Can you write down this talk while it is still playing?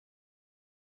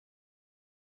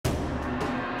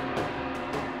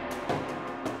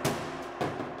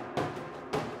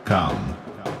Come,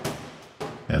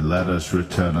 and let us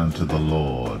return unto the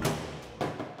Lord.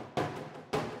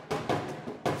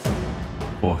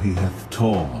 For he hath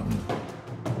torn,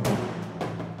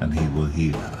 and he will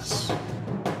heal us.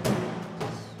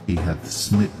 He hath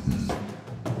smitten,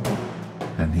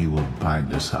 and he will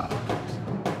bind us up.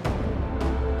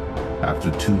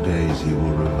 After 2 days he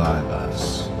will revive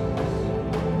us.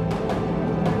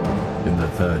 In the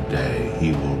 3rd day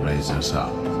he will raise us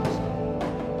up.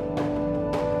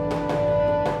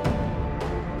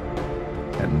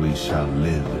 And we shall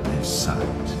live in his sight.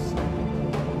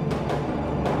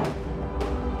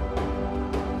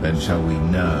 Then shall we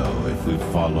know, if we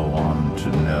follow on to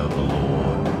know the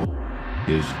Lord.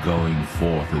 His going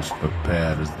forth is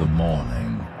prepared as the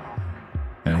morning,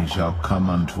 and he shall come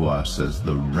unto us as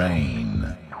the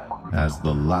rain, as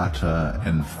the latter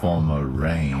and former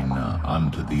rain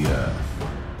unto the earth.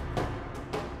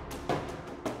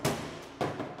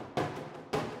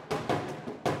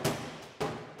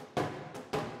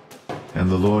 And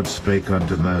the Lord spake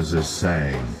unto Moses,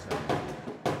 saying,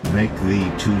 Make thee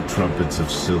 2 trumpets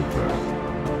of silver,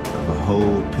 of a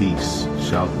whole piece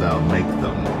shalt thou make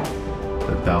them,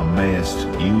 that thou mayest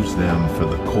use them for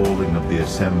the calling of the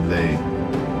assembly,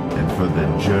 and for the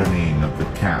journeying of the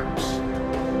camps.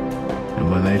 And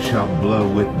when they shall blow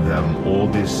with them, all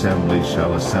the assembly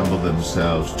shall assemble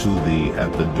themselves to thee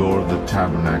at the door of the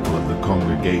tabernacle of the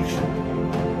congregation.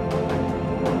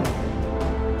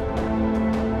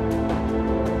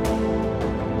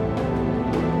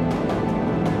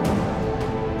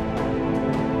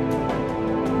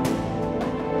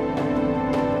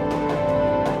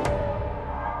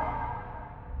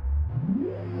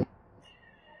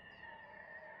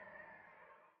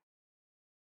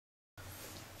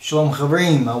 Shalom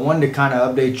Chavrim. I wanted to kind of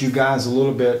update you guys a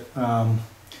little bit,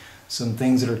 some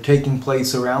things that are taking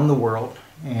place around the world,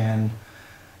 and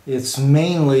it's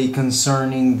mainly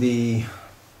concerning the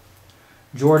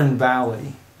Jordan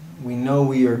Valley. We know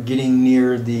we are getting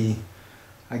near the,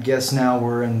 I guess now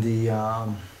we're in the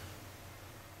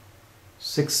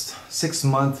sixth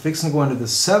month, fixing to go into the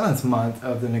 7th month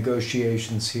of the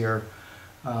negotiations here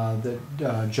that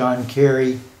John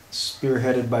Kerry,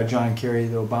 spearheaded by John Kerry,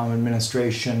 the Obama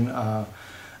administration,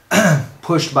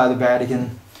 pushed by the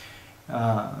Vatican,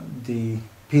 the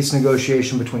peace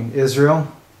negotiation between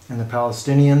Israel and the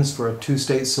Palestinians for a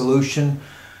 2-state solution.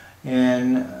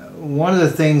 And one of the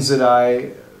things that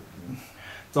I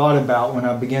thought about when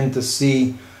I began to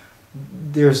see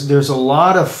there's a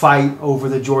lot of fight over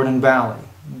the Jordan Valley,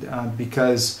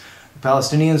 because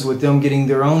Palestinians, with them getting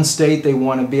their own state, they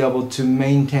want to be able to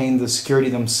maintain the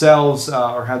security themselves,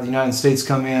 or have the United States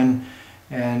come in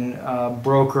and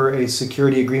broker a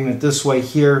security agreement this way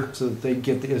here so that they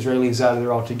get the Israelis out of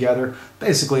there altogether,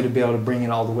 basically to be able to bring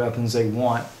in all the weapons they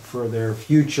want for their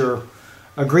future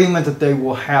agreement that they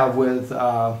will have with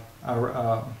Iran.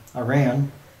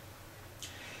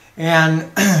 And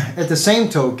at the same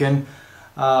token,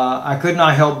 I could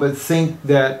not help but think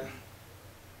that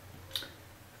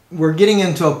we're getting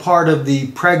into a part of the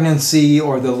pregnancy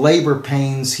or the labor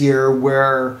pains here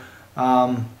where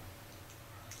that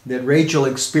Rachel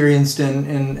experienced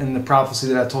in the prophecy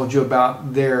that I told you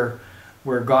about there,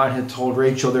 where God had told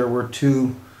Rachel there were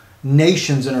 2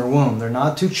 nations in her womb. They're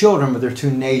not 2 children, but they're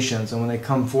 2 nations, and when they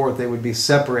come forth they would be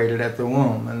separated at the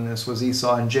womb, and this was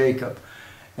Esau and Jacob.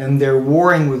 And they're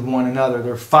warring with one another.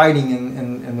 They're fighting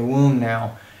in the womb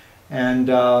now. And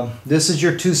this is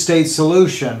your 2-state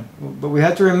solution. But we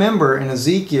have to remember in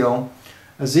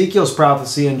Ezekiel's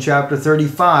prophecy in chapter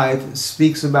 35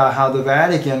 speaks about how the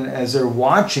Vatican, as they're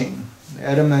watching,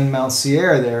 Edom and Mount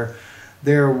Seir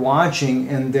they're watching,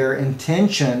 and their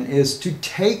intention is to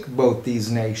take both these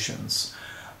nations,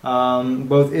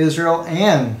 both Israel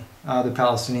and the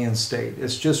Palestinian state.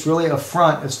 It's just really a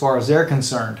front as far as they're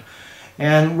concerned.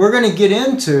 And we're going to get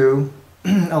into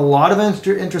a lot of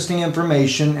interesting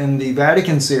information in the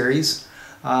Vatican series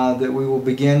that we will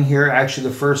begin here. Actually,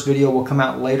 the first video will come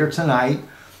out later tonight.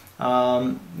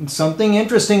 Something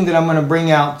interesting that I'm going to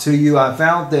bring out to you. I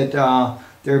found that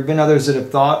there have been others that have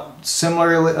thought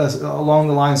similarly, along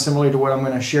the lines similar to what I'm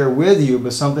going to share with you,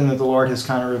 but something that the Lord has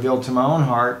kind of revealed to my own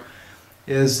heart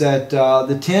is that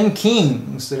the 10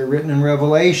 kings that are written in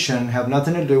Revelation have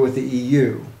nothing to do with the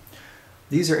EU.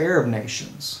 These are Arab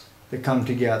nations that come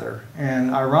together.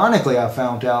 And ironically, I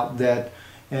found out that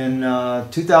in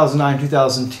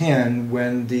 2009-2010,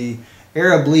 when the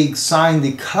Arab League signed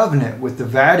the covenant with the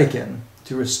Vatican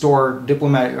to restore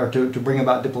diplomatic, or to bring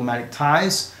about diplomatic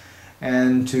ties,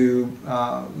 and to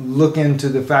look into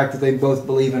the fact that they both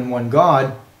believe in one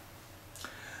God,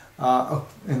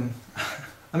 and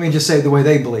let me just say the way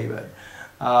they believe it.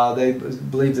 They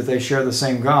believe that they share the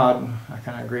same God. I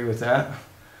kind of agree with that.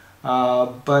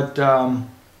 But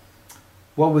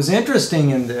what was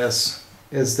interesting in this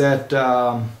is that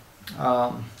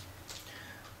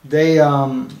they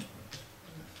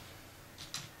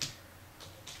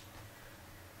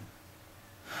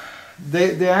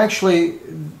actually,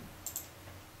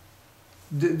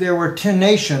 there were 10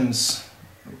 nations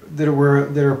that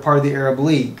are part of the Arab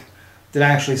League that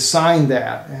actually signed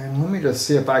that. And let me just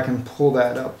see if I can pull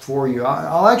that up for you.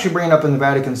 I'll actually bring it up in the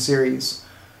Vatican series,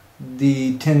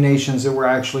 the 10 nations that were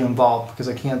actually involved, because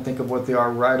I can't think of what they are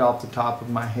right off the top of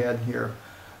my head here.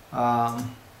 But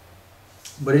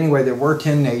anyway, there were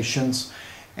 10 nations.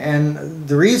 And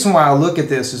the reason why I look at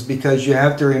this is because you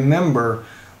have to remember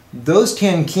those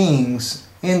 10 kings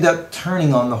end up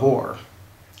turning on the whore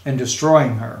and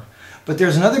destroying her. But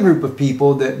there's another group of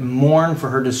people that mourn for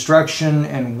her destruction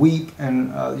and weep,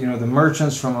 and the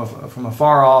merchants from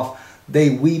afar off, they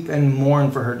weep and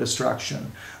mourn for her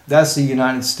destruction. That's the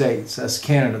United States, that's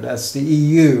Canada, that's the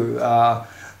EU.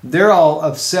 They're all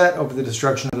upset over the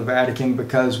destruction of the Vatican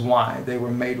because why? They were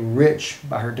made rich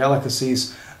by her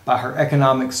delicacies, by her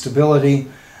economic stability,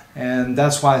 and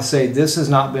that's why I say this has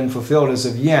not been fulfilled as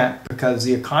of yet, because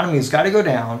the economy has got to go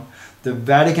down. The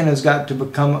Vatican has got to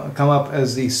come up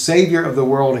as the savior of the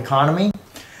world economy,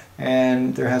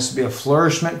 and there has to be a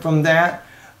flourishment from that.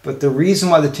 But the reason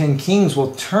why the 10 kings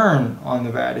will turn on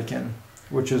the Vatican,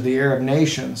 which is the Arab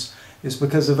nations, is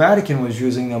because the Vatican was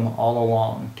using them all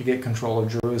along to get control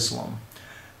of Jerusalem.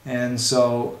 And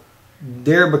so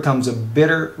there becomes a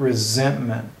bitter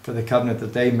resentment for the covenant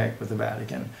that they make with the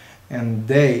Vatican, and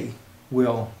they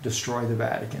will destroy the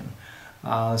Vatican.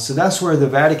 So that's where the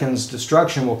Vatican's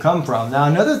destruction will come from. Now,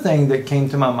 another thing that came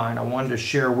to my mind I wanted to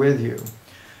share with you,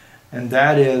 and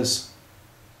that is,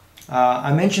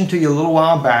 I mentioned to you a little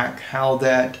while back how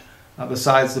that,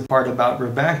 besides the part about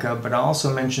Rebecca, but I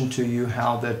also mentioned to you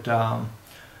how that,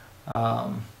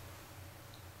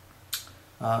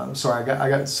 sorry, I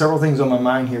got several things on my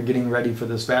mind here getting ready for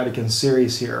this Vatican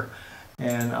series here,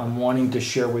 and I'm wanting to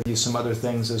share with you some other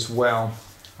things as well.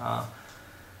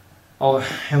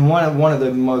 And one of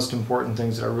the most important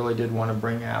things that I really did want to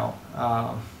bring out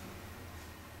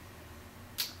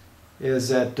is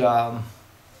that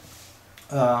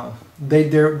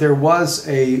there was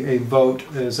a vote,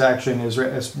 is actually in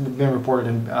Israel, it's been reported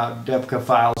in Debka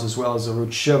files as well as the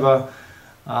Root Shiva,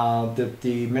 that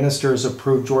the ministers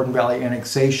approved Jordan Valley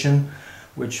annexation,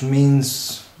 which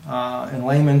means in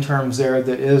layman terms there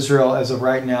that Israel as of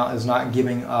right now is not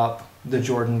giving up the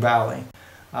Jordan Valley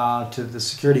to the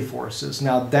security forces.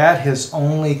 Now that has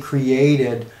only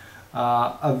created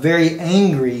a very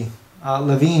angry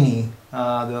Livni,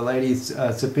 the lady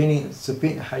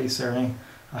Tsipini, how do you say her name?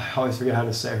 I always forget how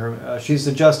to say her. She's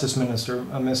the Justice Minister,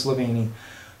 Miss Livni,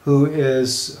 who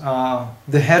is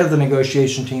the head of the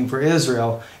negotiation team for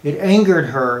Israel. It angered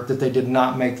her that they did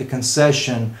not make the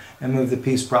concession and move the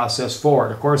peace process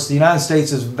forward. Of course, the United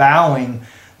States is vowing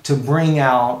to bring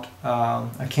out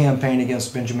a campaign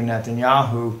against Benjamin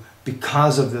Netanyahu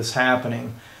because of this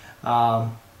happening.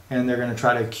 And they're going to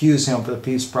try to accuse him for the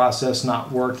peace process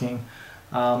not working.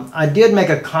 I did make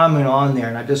a comment on there,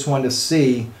 and I just wanted to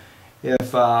see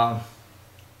if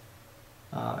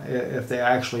they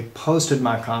actually posted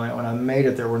my comment. When I made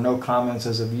it, there were no comments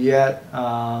as of yet.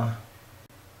 Wow,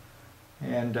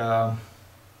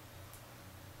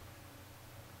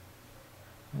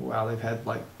 they've had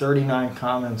like 39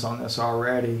 comments on this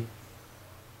already.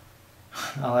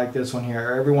 I like this one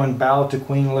here. Everyone bow to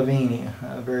Queen Livni.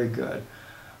 Very good.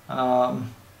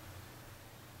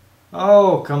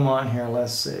 Oh, come on here.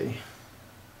 Let's see.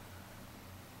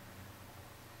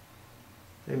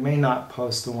 They may not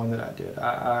post the one that I did.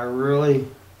 I really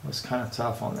was kind of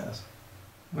tough on this.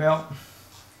 Well,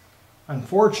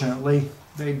 unfortunately,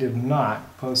 they did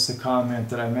not post the comment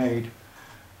that I made.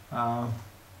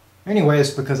 Anyway, it's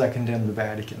because I condemn the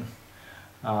Vatican.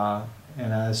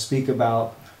 And I speak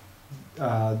about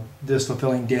this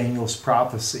fulfilling Daniel's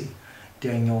prophecy,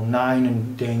 Daniel 9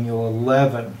 and Daniel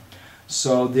 11.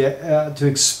 So to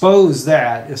expose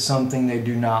that is something they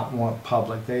do not want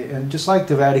public. And just like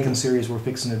the Vatican series we're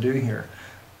fixing to do here,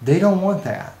 they don't want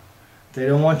that. They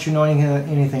don't want you knowing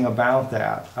anything about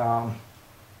that. At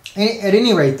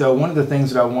any rate, though, one of the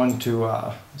things that I wanted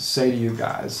to say to you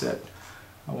guys that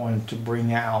I wanted to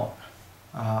bring out,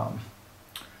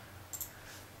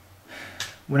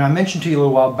 when I mentioned to you a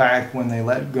little while back when they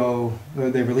let go,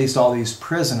 they released all these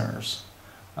prisoners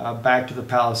back to the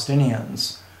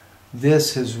Palestinians,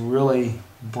 this has really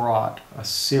brought a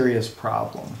serious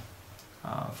problem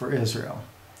for Israel.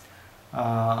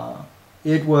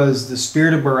 It was the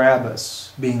spirit of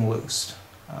Barabbas being loosed.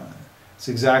 It's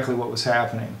exactly what was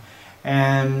happening.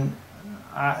 And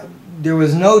there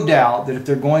was no doubt that if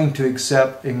they're going to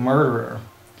accept a murderer,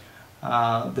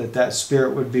 that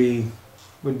spirit would be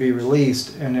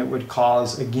released, and it would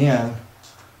cause, again,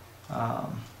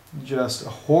 just a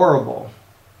horrible...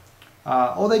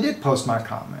 oh, they did post my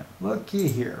comment. Looky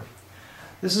here.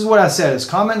 This is what I said. It's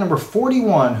comment number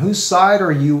 41. Whose side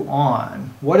are you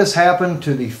on? What has happened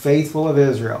to the faithful of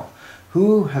Israel?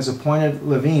 Who has appointed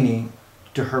Livni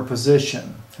to her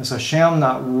position? Has Hashem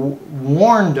not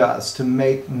warned us to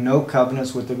make no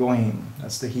covenants with the Goyim?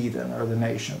 That's the heathen, or the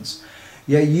nations.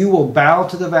 Yet you will bow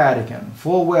to the Vatican.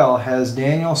 Full well has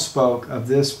Daniel spoke of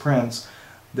this prince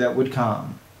that would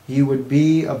come. He would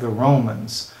be of the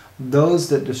Romans, those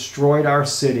that destroyed our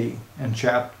city. In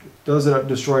chapter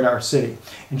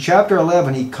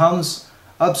 11, he comes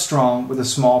up strong with a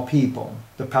small people,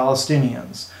 the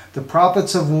Palestinians. The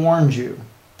prophets have warned you.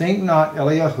 Think not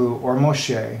Eliyahu or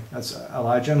Moshe, that's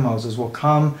Elijah and Moses, will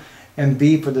come and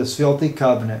be for this filthy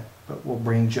covenant, but will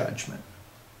bring judgment.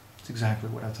 That's exactly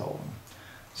what I told them.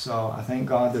 So I thank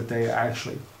God that they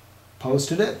actually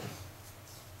posted it.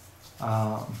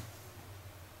 I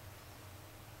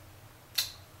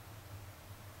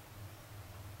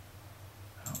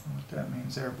don't know what that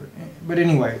means there, but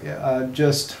anyway,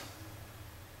 just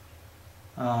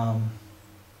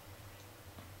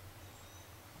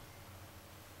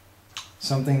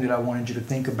something that I wanted you to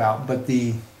think about. But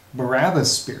the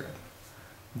Barabbas spirit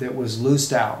that was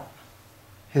loosed out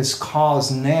has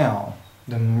caused now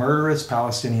the murderous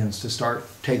Palestinians to start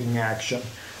taking action.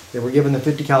 They were given the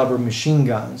 50 caliber machine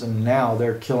guns, and now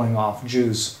they're killing off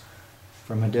Jews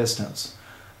from a distance.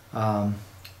 One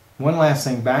last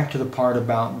thing, back to the part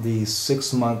about the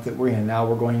 6th month that we're in. Now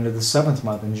we're going into the 7th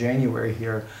month in January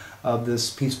here of this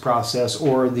peace process,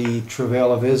 or the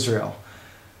travail of Israel.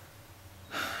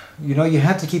 You know, you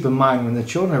have to keep in mind, when the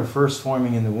children are first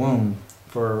forming in the womb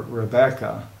for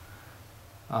Rebecca,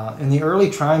 in the early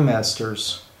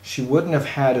trimesters, she wouldn't have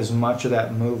had as much of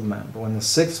that movement. But when the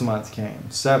 6th month came,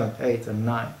 7th, 8th, and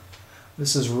 9th,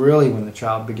 this is really when the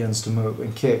child begins to move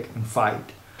and kick and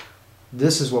fight.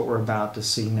 This is what we're about to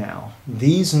see now.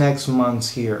 These next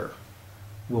months here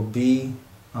will be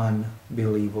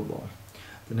unbelievable.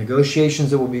 The negotiations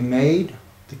that will be made,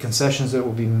 the concessions that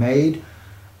will be made,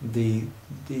 the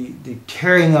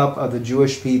tearing up of the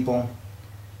Jewish people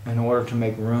in order to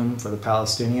make room for the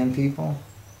Palestinian people,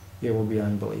 it will be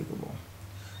unbelievable.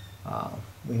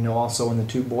 We know also when the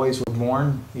 2 boys were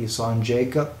born, Esau and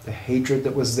Jacob, the hatred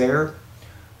that was there.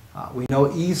 We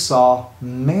know Esau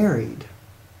married.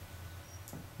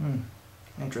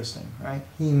 Interesting, right?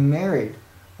 He married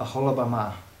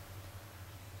Aholibamah.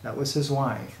 That was his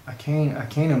wife, a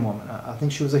Canaan woman. I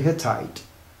think she was a Hittite.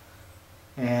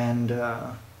 And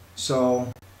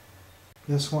so,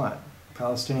 guess what?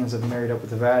 Palestinians have married up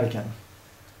with the Vatican.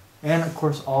 And, of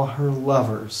course, all her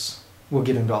lovers. We'll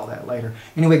get into all that later.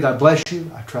 Anyway, God bless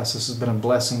you. I trust this has been a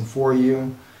blessing for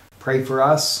you. Pray for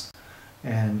us.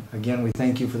 And, again, we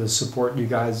thank you for the support you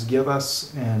guys give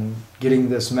us in getting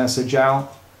this message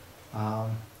out.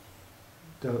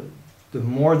 The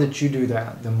more that you do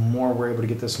that, the more we're able to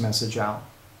get this message out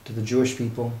to the Jewish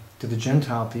people, to the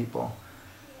Gentile people.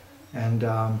 And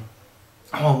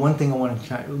one thing I want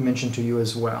to mention to you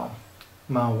as well.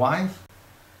 My wife,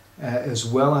 as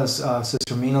well as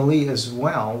Sister Mina Lee as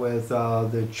well, with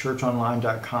the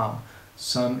churchonline.com.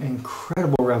 Some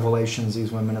incredible revelations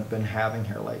these women have been having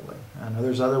here lately. I know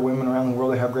there's other women around the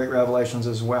world that have great revelations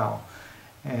as well.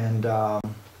 And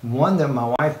one that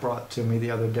my wife brought to me the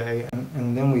other day,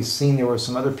 and then we've seen there were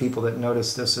some other people that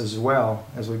noticed this as well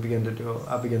as I began to do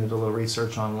a little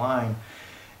research online.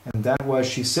 And that was,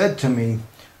 she said to me,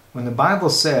 when the Bible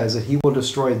says that he will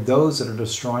destroy those that are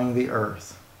destroying the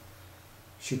earth,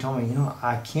 she told me, you know,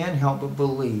 I can't help but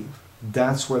believe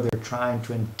that's where they're trying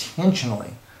to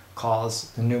intentionally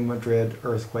cause the New Madrid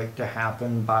earthquake to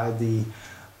happen by the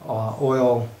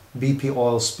BP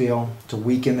oil spill to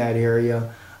weaken that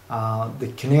area.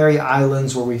 The Canary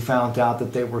Islands, where we found out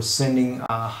that they were sending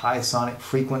high sonic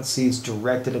frequencies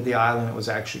directed at the island. It was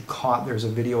actually caught. There's a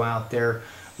video out there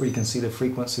where you can see the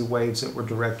frequency waves that were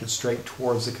directed straight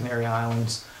towards the Canary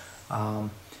Islands.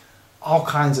 All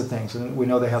kinds of things. And we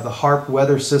know they have the HARP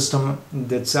weather system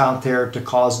that's out there to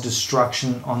cause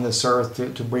destruction on this earth,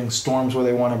 to bring storms where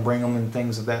they want to bring them and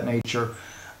things of that nature.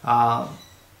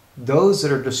 Those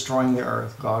that are destroying the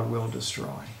earth, God will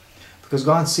destroy. Because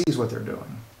God sees what they're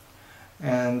doing.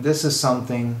 And this is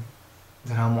something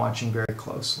that I'm watching very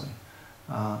closely.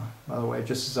 By the way,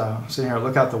 just as I'm sitting here,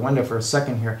 look out the window for a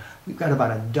second here. We've got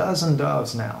about a dozen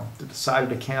doves now that decided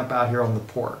to camp out here on the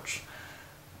porch.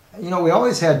 you know, we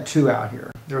always had two out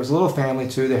here. There was a little family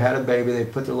too. They had a baby. They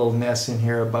put their little nest in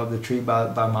here above the tree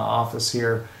by my office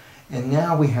here. And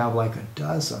now we have like a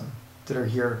dozen that are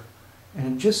here.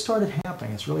 And it just started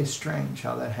happening. It's really strange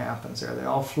how that happens there. They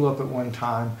all flew up at one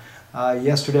time.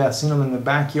 Yesterday I seen them in the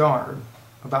backyard.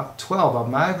 About 12 of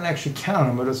them. I haven't actually counted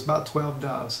them, but it was about 12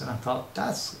 doves. And I thought,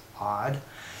 that's odd.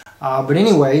 But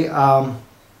anyway,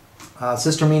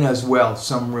 Sister Mina as well.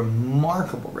 Some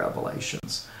remarkable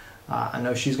revelations. I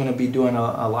know she's going to be doing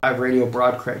a live radio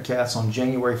broadcast on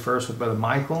January 1st with Brother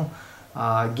Michael.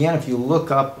 Again, if you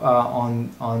look up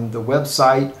on the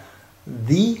website,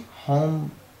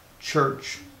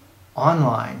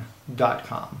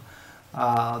 thehomechurchonline.com.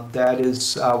 That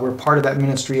is, we're part of that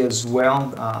ministry as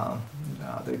well.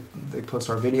 They post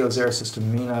our videos there. Sister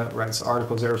Mina writes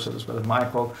articles there, so does Brother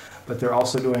Michael. But they're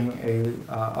also doing a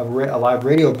live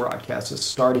radio broadcast. It's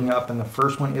starting up, and the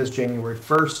first one is January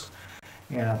 1st.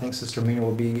 And I think Sister Mina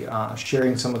will be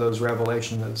sharing some of those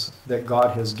revelations that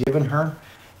God has given her.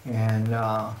 And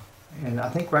I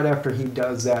think right after he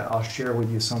does that, I'll share with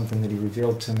you something that he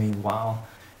revealed to me while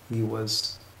he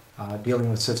was dealing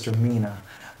with Sister Mina.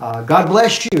 God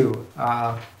bless you.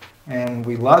 And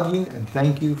we love you and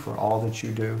thank you for all that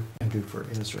you do and do for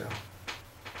Israel.